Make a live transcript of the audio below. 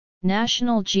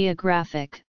National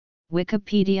Geographic,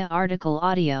 Wikipedia article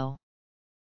audio.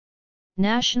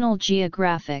 National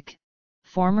Geographic,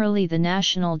 formerly the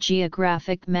National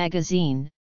Geographic magazine,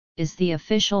 is the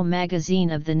official magazine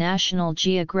of the National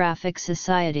Geographic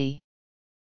Society.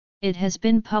 It has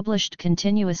been published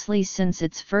continuously since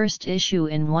its first issue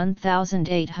in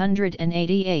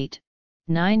 1888,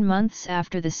 9 months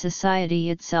after the Society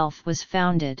itself was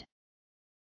founded.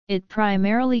 It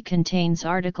primarily contains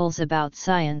articles about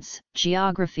science,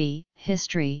 geography,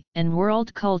 history, and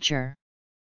world culture.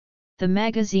 The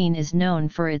magazine is known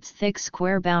for its thick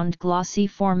square-bound glossy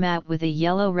format with a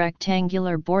yellow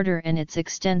rectangular border and its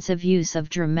extensive use of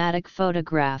dramatic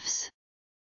photographs.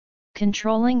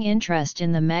 Controlling interest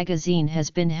in the magazine has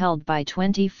been held by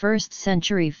 21st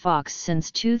Century Fox since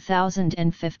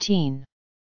 2015.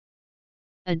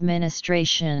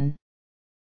 Administration.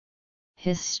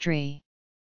 History.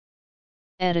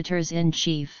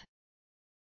 Editors-in-Chief.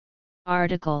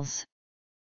 Articles.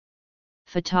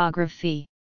 Photography.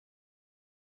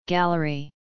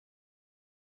 Gallery.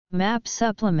 Map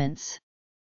supplements.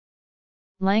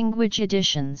 Language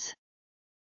editions.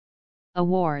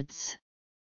 Awards.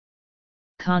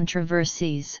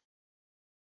 Controversies.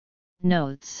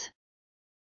 Notes.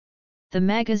 The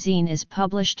magazine is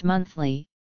published monthly,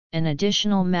 and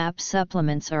additional map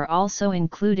supplements are also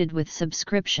included with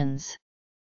subscriptions.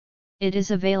 It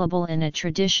is available in a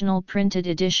traditional printed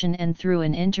edition and through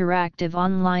an interactive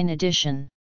online edition.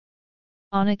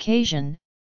 On occasion,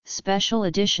 special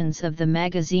editions of the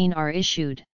magazine are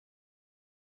issued.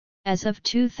 As of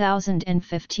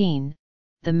 2015,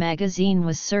 the magazine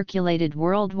was circulated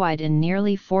worldwide in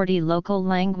nearly 40 local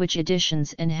language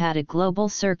editions and had a global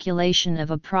circulation of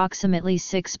approximately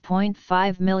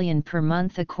 6.5 million per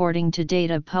month according to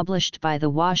data published by The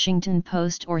Washington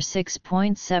Post, or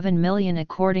 6.7 million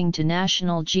according to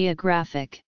National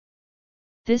Geographic.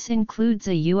 This includes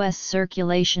a U.S.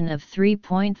 circulation of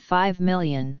 3.5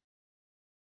 million.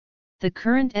 The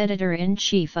current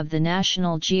editor-in-chief of the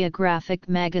National Geographic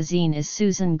magazine is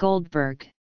Susan Goldberg.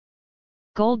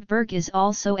 Goldberg is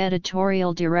also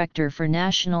editorial director for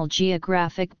National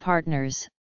Geographic Partners,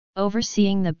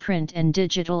 overseeing the print and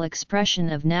digital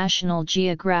expression of National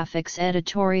Geographic's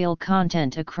editorial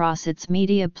content across its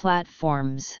media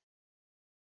platforms.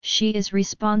 She is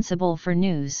responsible for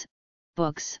news,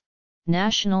 books,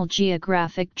 National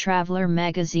Geographic Traveler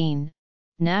magazine,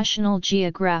 National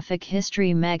Geographic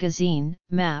History magazine,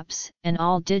 maps, and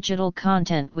all digital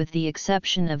content with the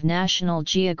exception of National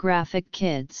Geographic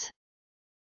Kids.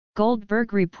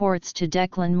 Goldberg reports to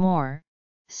Declan Moore,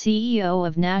 CEO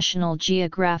of National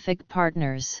Geographic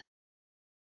Partners.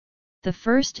 The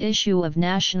first issue of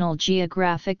National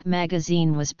Geographic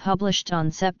magazine was published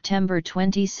on September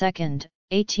 22,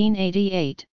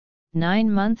 1888,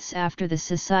 9 months after the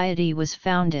Society was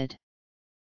founded.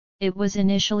 It was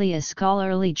initially a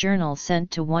scholarly journal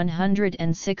sent to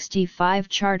 165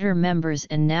 charter members,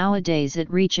 and nowadays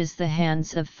it reaches the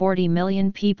hands of 40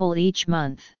 million people each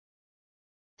month.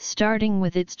 Starting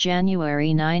with its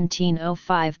January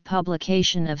 1905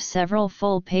 publication of several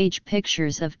full-page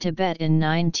pictures of Tibet in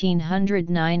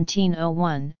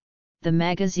 1900–1901, the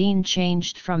magazine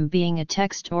changed from being a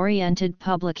text-oriented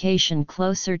publication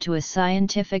closer to a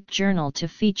scientific journal to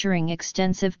featuring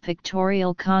extensive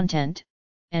pictorial content,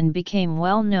 and became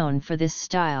well known for this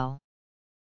style.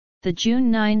 The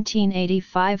June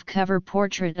 1985 cover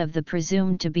portrait of the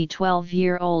presumed to be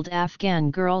 12-year-old Afghan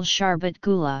girl Sharbat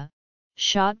Gula,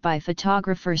 shot by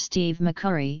photographer Steve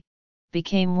McCurry,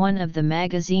 became one of the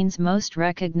magazine's most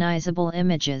recognizable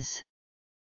images.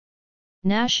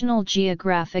 National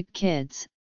Geographic Kids,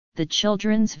 the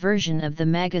children's version of the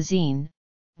magazine,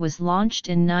 was launched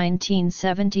in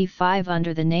 1975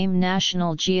 under the name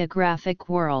National Geographic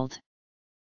World.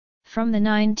 From the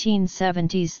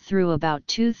 1970s through about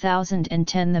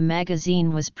 2010, the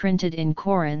magazine was printed in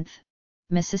Corinth,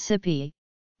 Mississippi,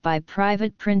 by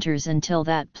private printers until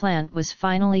that plant was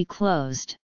finally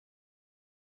closed.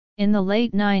 In the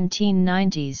late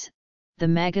 1990s, the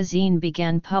magazine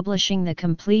began publishing the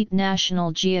complete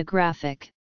National Geographic,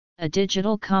 a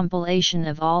digital compilation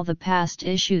of all the past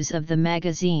issues of the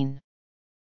magazine.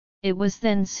 It was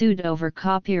then sued over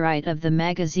copyright of the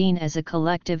magazine as a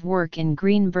collective work in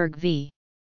Greenberg v.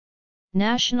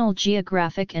 National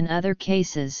Geographic and other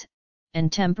cases, and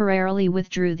temporarily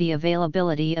withdrew the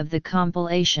availability of the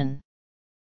compilation.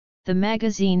 The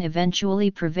magazine eventually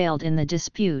prevailed in the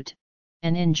dispute,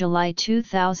 and in July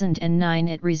 2009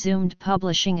 it resumed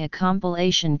publishing a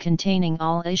compilation containing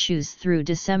all issues through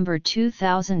December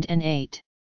 2008.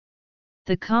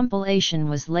 The compilation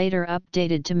was later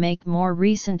updated to make more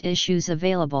recent issues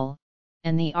available,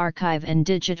 and the archive and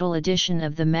digital edition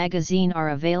of the magazine are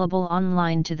available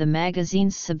online to the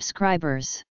magazine's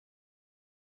subscribers.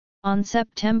 On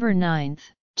September 9,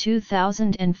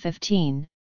 2015,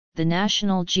 the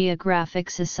National Geographic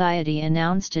Society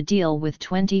announced a deal with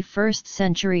 21st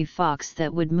Century Fox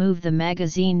that would move the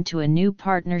magazine to a new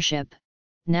partnership,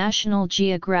 National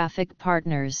Geographic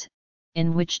Partners,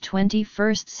 in which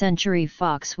 21st Century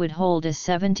Fox would hold a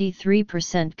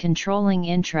 73% controlling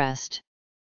interest.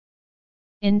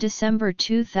 In December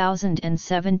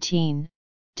 2017,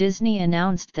 Disney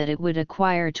announced that it would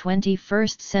acquire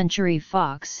 21st Century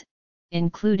Fox,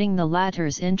 including the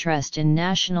latter's interest in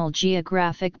National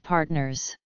Geographic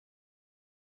Partners.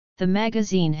 The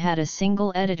magazine had a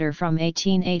single editor from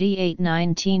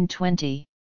 1888–1920.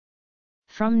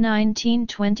 From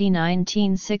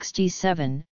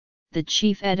 1920–1967, the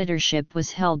chief editorship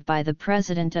was held by the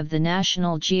president of the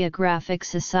National Geographic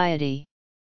Society.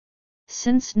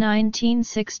 Since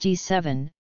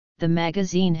 1967, the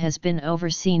magazine has been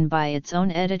overseen by its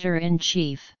own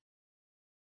editor-in-chief.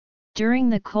 During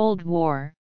the Cold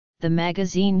War, the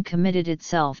magazine committed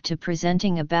itself to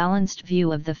presenting a balanced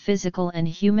view of the physical and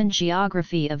human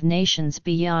geography of nations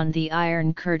beyond the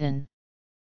Iron Curtain.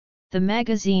 The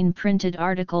magazine printed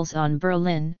articles on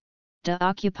Berlin,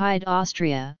 de-occupied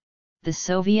Austria, the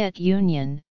Soviet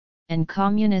Union, and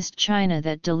Communist China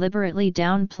that deliberately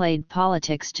downplayed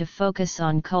politics to focus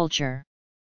on culture.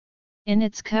 In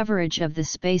its coverage of the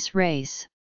space race,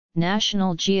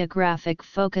 National Geographic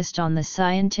focused on the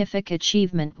scientific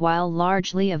achievement while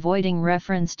largely avoiding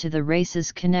reference to the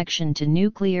race's connection to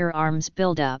nuclear arms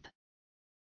buildup.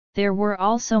 There were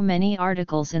also many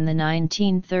articles in the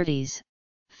 1930s,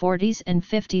 40s and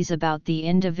 50s about the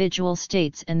individual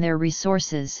states and their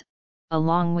resources,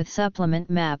 along with supplement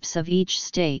maps of each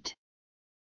state.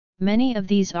 Many of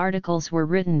these articles were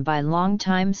written by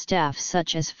longtime staff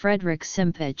such as Frederick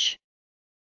Simpich.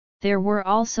 There were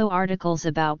also articles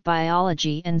about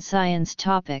biology and science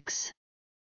topics.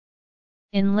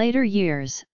 In later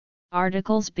years,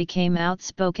 articles became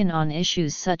outspoken on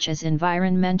issues such as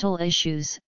environmental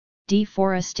issues,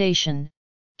 deforestation,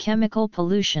 chemical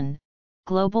pollution,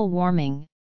 global warming,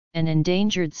 and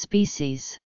endangered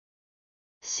species.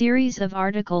 Series of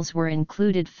articles were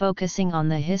included focusing on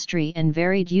the history and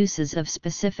varied uses of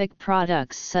specific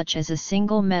products such as a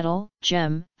single metal,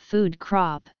 gem, food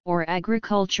crop, or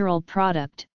agricultural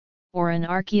product, or an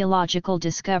archaeological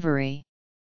discovery.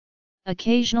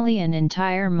 Occasionally an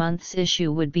entire month's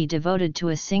issue would be devoted to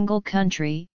a single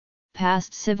country,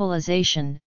 past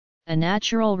civilization, a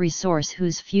natural resource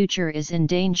whose future is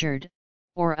endangered,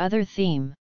 or other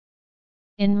theme.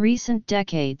 In recent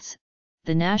decades,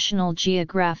 the National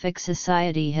Geographic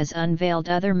Society has unveiled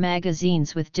other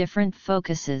magazines with different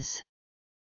focuses.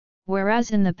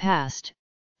 Whereas in the past,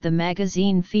 the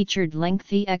magazine featured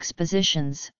lengthy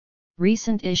expositions,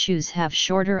 recent issues have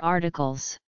shorter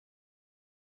articles.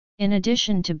 In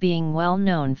addition to being well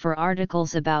known for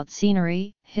articles about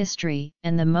scenery, history,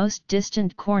 and the most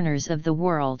distant corners of the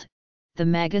world, the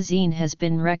magazine has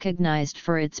been recognized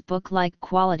for its book-like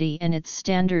quality and its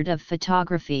standard of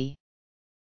photography.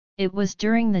 It was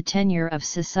during the tenure of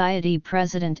Society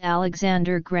President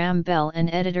Alexander Graham Bell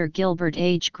and editor Gilbert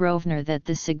H. Grosvenor that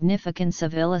the significance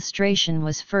of illustration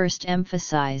was first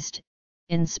emphasized,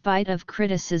 in spite of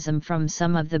criticism from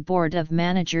some of the board of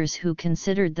managers who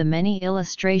considered the many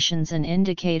illustrations an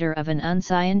indicator of an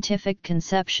unscientific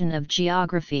conception of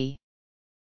geography.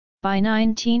 By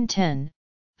 1910,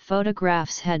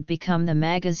 photographs had become the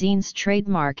magazine's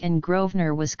trademark and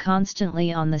Grosvenor was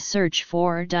constantly on the search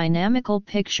for dynamical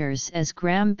pictures as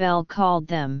Graham Bell called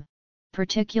them,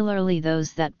 particularly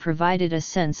those that provided a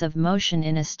sense of motion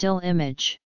in a still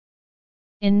image.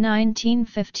 In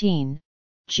 1915,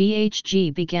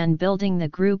 GHG began building the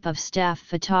group of staff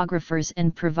photographers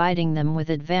and providing them with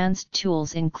advanced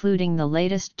tools including the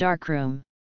latest darkroom.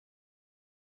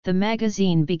 The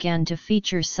magazine began to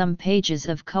feature some pages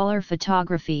of color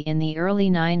photography in the early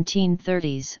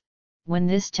 1930s, when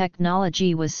this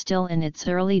technology was still in its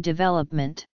early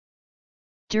development.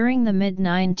 During the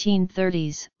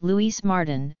mid-1930s, Louis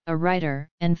Martin, a writer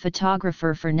and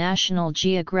photographer for National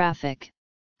Geographic,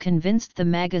 convinced the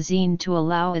magazine to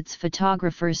allow its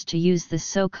photographers to use the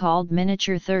so-called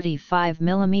miniature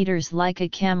 35mm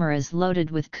Leica cameras loaded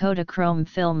with Kodachrome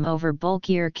film over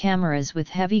bulkier cameras with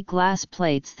heavy glass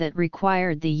plates that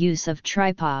required the use of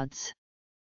tripods.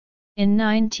 In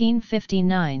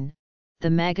 1959, the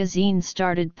magazine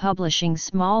started publishing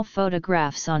small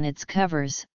photographs on its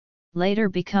covers, later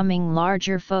becoming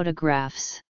larger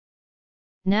photographs.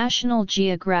 National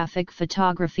Geographic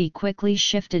photography quickly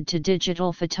shifted to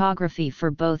digital photography for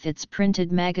both its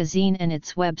printed magazine and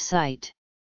its website.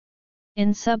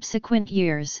 In subsequent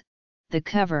years, the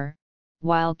cover,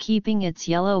 while keeping its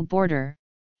yellow border,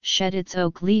 shed its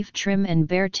oak leaf trim and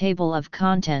bare table of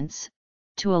contents,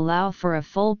 to allow for a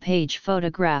full-page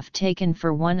photograph taken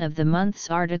for one of the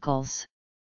month's articles.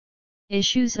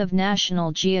 Issues of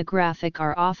National Geographic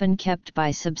are often kept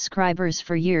by subscribers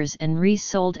for years and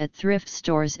resold at thrift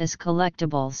stores as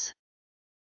collectibles.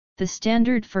 The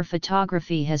standard for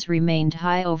photography has remained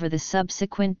high over the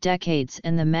subsequent decades,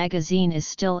 and the magazine is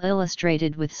still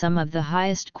illustrated with some of the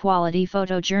highest quality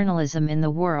photojournalism in the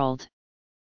world.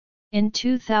 In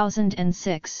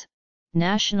 2006,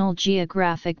 National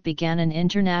Geographic began an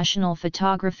international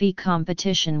photography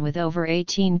competition with over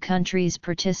 18 countries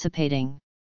participating.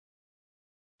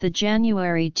 The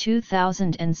January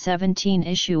 2017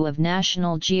 issue of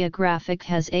National Geographic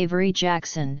has Avery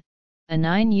Jackson, a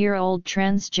 9-year-old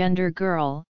transgender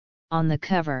girl, on the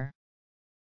cover.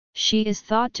 She is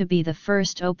thought to be the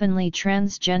first openly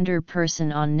transgender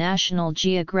person on National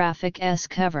Geographic's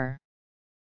cover.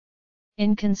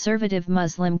 In conservative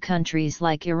Muslim countries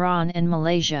like Iran and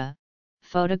Malaysia,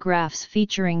 photographs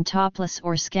featuring topless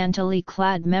or scantily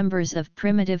clad members of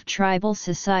primitive tribal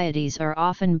societies are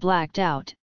often blacked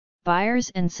out. Buyers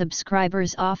and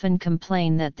subscribers often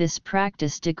complain that this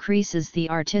practice decreases the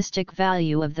artistic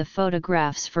value of the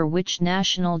photographs for which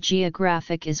National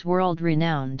Geographic is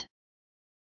world-renowned.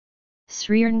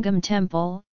 Srirangam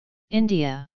Temple,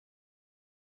 India.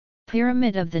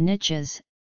 Pyramid of the Niches,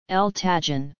 El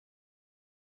Tajan.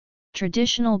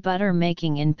 Traditional butter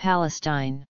making in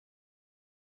Palestine.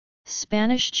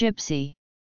 Spanish Gypsy.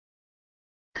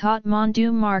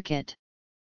 Kathmandu Market.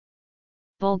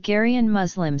 Bulgarian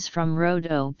Muslims from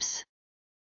Rhodes.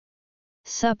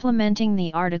 Supplementing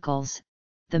the articles,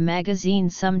 the magazine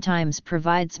sometimes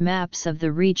provides maps of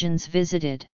the regions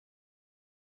visited.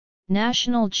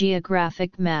 National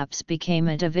Geographic Maps became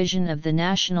a division of the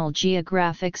National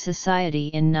Geographic Society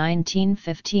in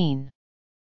 1915.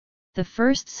 The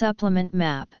first supplement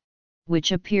map,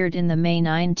 which appeared in the May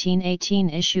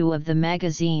 1918 issue of the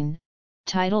magazine,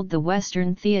 titled The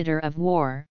Western Theatre of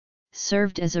War,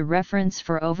 served as a reference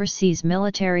for overseas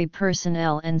military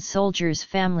personnel and soldiers'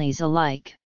 families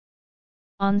alike.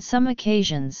 On some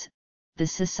occasions, the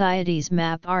Society's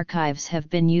map archives have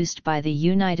been used by the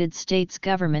United States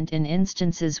government in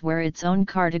instances where its own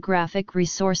cartographic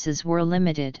resources were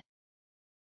limited.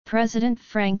 President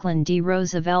Franklin D.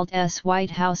 Roosevelt's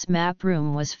White House map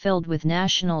room was filled with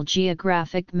National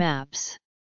Geographic maps.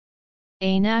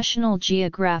 A National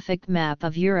Geographic map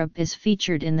of Europe is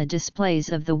featured in the displays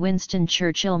of the Winston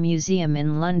Churchill Museum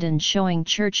in London, showing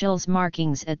Churchill's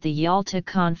markings at the Yalta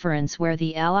Conference where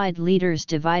the Allied leaders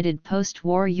divided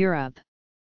post-war Europe.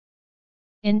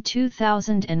 In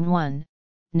 2001,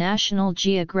 National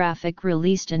Geographic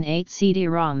released an 8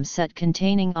 CD-ROM set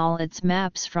containing all its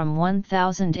maps from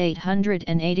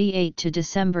 1888 to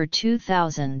December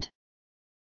 2000.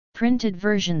 Printed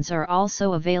versions are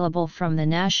also available from the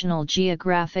National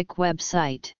Geographic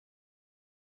website.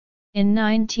 In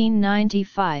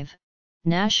 1995,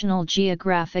 National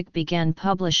Geographic began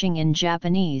publishing in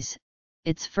Japanese,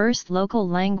 its first local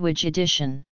language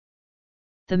edition.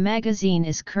 The magazine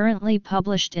is currently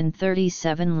published in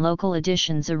 37 local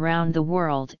editions around the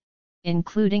world,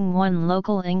 including one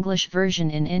local English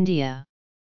version in India.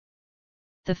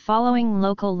 The following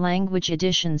local language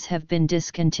editions have been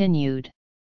discontinued.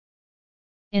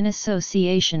 In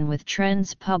association with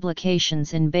Trends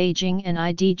Publications in Beijing and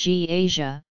IDG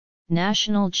Asia,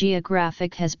 National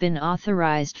Geographic has been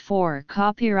authorized for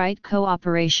copyright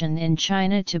cooperation in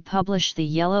China to publish the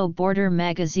Yellow Border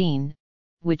magazine,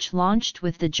 which launched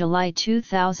with the July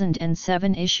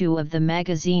 2007 issue of the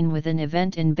magazine with an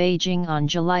event in Beijing on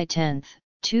July 10,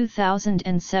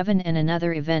 2007 and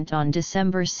another event on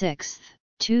December 6,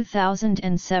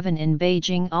 2007 in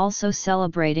Beijing, also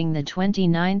celebrating the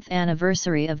 29th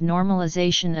anniversary of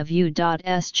normalization of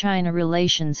U.S.-China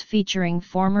relations featuring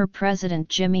former President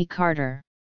Jimmy Carter.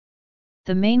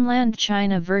 The mainland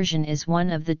China version is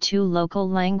one of the 2 local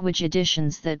language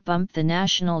editions that bump the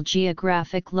National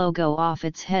Geographic logo off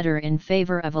its header in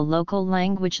favor of a local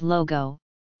language logo.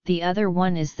 The other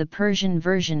one is the Persian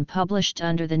version published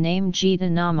under the name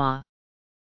Jida Nama.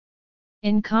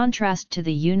 In contrast to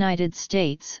the United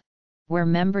States, where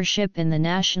membership in the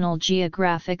National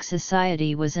Geographic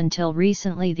Society was until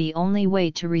recently the only way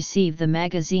to receive the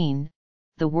magazine,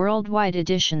 the worldwide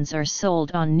editions are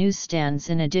sold on newsstands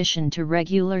in addition to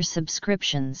regular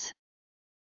subscriptions.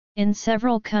 In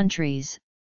several countries,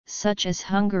 such as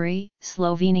Hungary,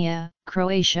 Slovenia,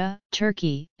 Croatia,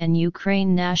 Turkey, and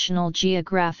Ukraine. National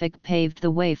Geographic paved the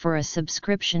way for a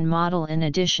subscription model in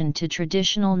addition to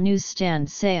traditional newsstand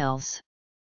sales.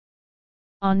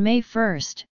 On May 1,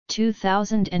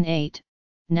 2008,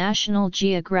 National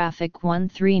Geographic won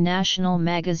 3 National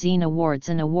Magazine Awards,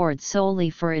 an award solely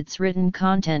for its written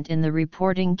content in the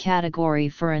reporting category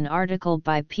for an article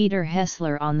by Peter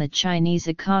Hessler on the Chinese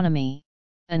economy,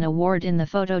 an award in the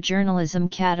photojournalism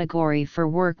category for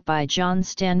work by John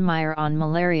Stanmeyer on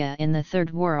malaria in the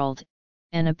Third World,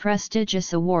 and a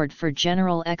prestigious award for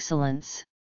general excellence.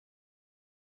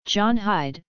 John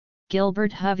Hyde,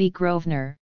 Gilbert Hovey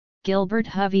Grosvenor,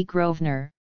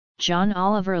 John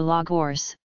Oliver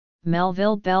Lagorce,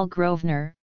 Melville Bell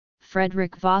Grosvenor,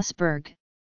 Frederick Vosberg,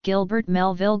 Gilbert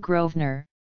Melville Grosvenor,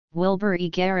 Wilbur E.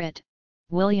 Garrett,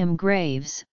 William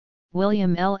Graves,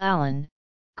 William L. Allen,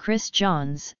 Chris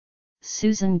Johns,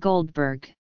 Susan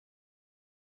Goldberg.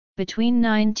 Between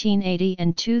 1980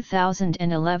 and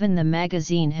 2011, the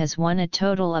magazine has won a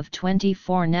total of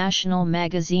 24 National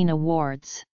Magazine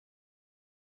Awards.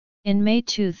 In May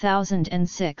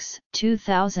 2006,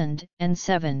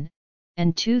 2007,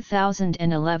 and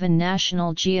 2011,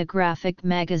 National Geographic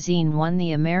magazine won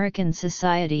the American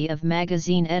Society of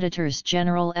Magazine Editors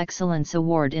General Excellence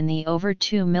Award in the over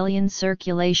 2 million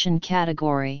circulation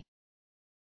category.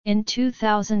 In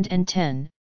 2010,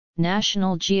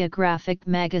 National Geographic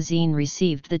magazine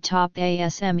received the top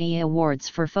ASME awards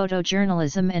for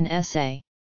photojournalism and essay.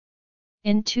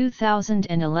 In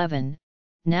 2011,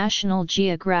 National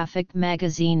Geographic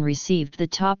magazine received the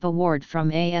top award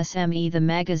from ASME, the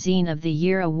Magazine of the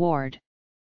Year award.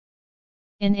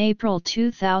 In April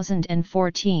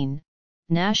 2014,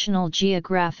 National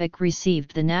Geographic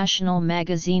received the National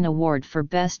Magazine Award for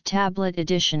Best Tablet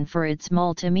Edition for its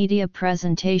multimedia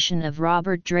presentation of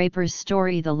Robert Draper's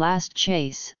story The Last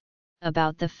Chase,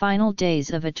 about the final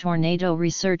days of a tornado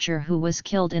researcher who was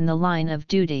killed in the line of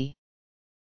duty.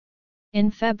 In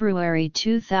February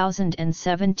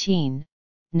 2017,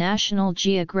 National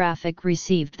Geographic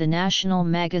received the National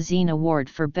Magazine Award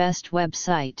for Best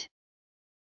Website.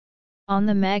 On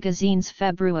the magazine's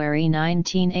February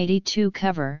 1982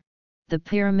 cover, the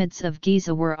pyramids of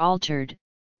Giza were altered,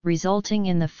 resulting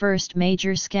in the first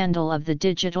major scandal of the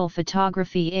digital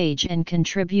photography age and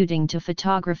contributing to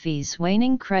photography's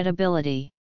waning credibility.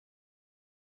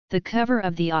 The cover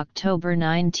of the October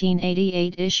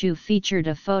 1988 issue featured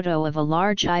a photo of a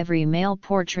large ivory male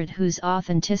portrait whose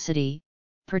authenticity,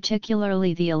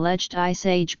 particularly the alleged Ice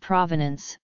Age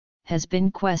provenance, has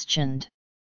been questioned.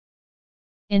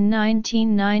 In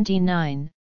 1999,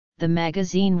 the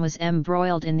magazine was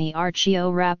embroiled in the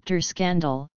Archaeoraptor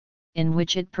scandal, in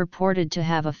which it purported to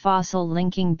have a fossil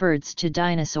linking birds to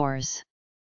dinosaurs.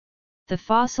 The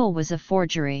fossil was a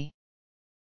forgery.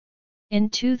 In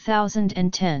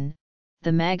 2010,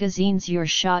 the magazine's Your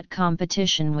Shot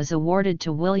competition was awarded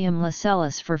to William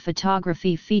Lascelles for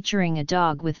photography featuring a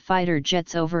dog with fighter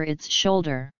jets over its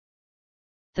shoulder.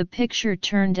 The picture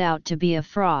turned out to be a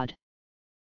fraud.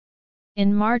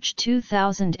 In March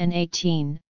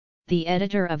 2018, the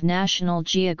editor of National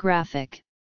Geographic,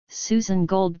 Susan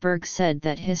Goldberg, said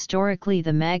that historically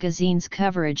the magazine's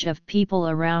coverage of people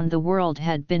around the world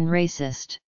had been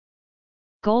racist.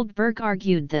 Goldberg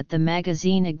argued that the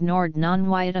magazine ignored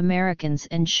non-white Americans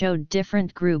and showed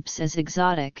different groups as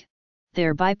exotic,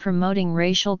 thereby promoting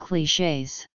racial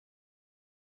clichés.